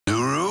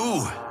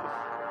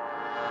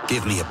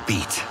Give me a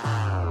beat.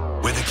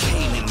 With a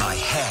cane in my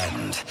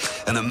hand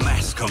and a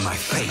mask on my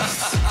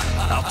face,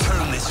 I'll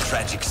turn this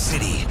tragic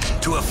city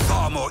to a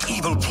far more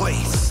evil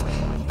place.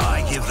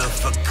 I give the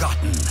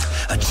forgotten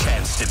a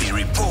chance to be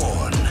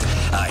reborn.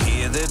 I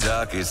hear their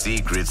darkest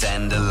secrets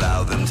and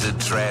allow them to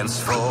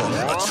transform.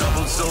 A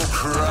troubled soul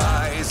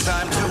cries,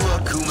 time to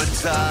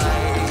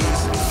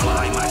acclimatize.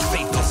 Fly, my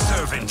faithful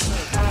servant,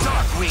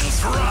 dark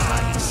wings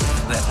rise.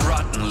 That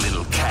rotten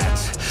little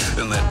cat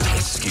and that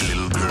pesky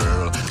little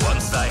girl,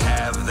 once I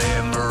have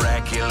their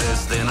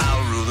miraculous, then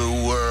I'll rule the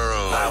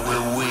world. I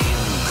will win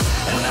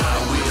and I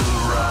will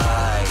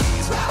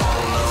rise.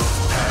 All of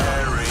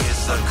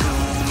Paris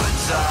acclimatized.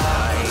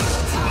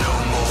 No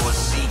more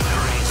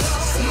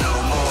secrets, no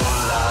more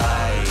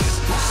lies.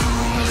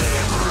 Soon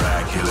they're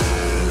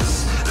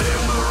miraculous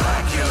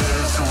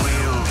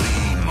will be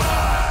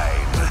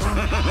mine.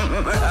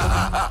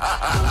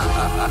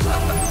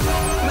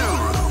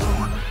 Nuru,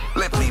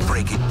 let me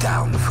break it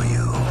down for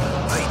you.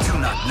 They do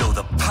not know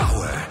the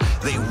power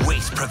they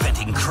waste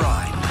preventing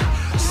crime.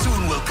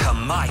 Soon will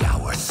come my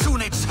hour,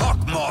 soon it's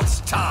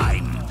Hawkmoth's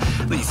time.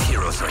 These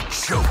heroes are a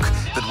joke,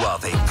 but while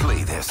they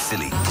play their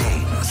silly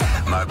games,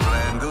 my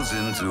plan goes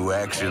into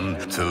action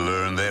to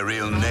learn their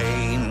real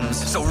names.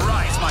 So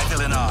rise, my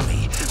villain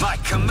army, my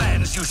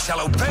commands you shall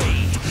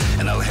obey,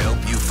 and I'll help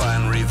you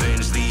find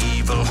revenge the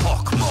evil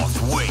Hawkmoth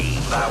way.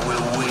 I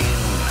will win,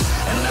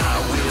 and I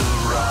will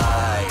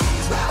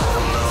rise.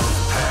 All of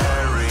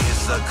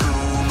Paris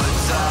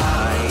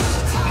acclimatized.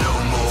 No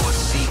more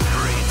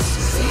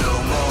secrets, no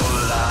more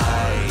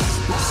lies.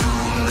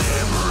 Soon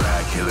they're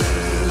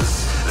miraculous.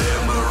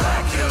 They're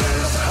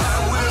miraculous. I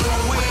will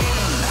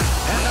win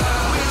and I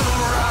will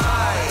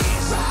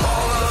rise.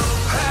 All of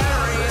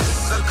Paris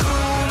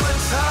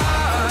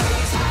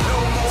acclimatized. No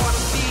more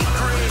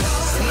secrets,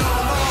 no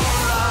more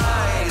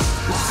lies.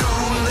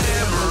 Soon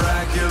they're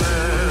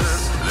miraculous.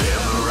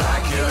 They're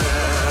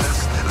miraculous.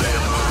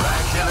 They're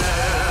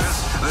miraculous.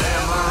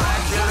 They're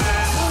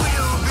miraculous.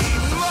 Will be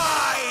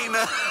mine.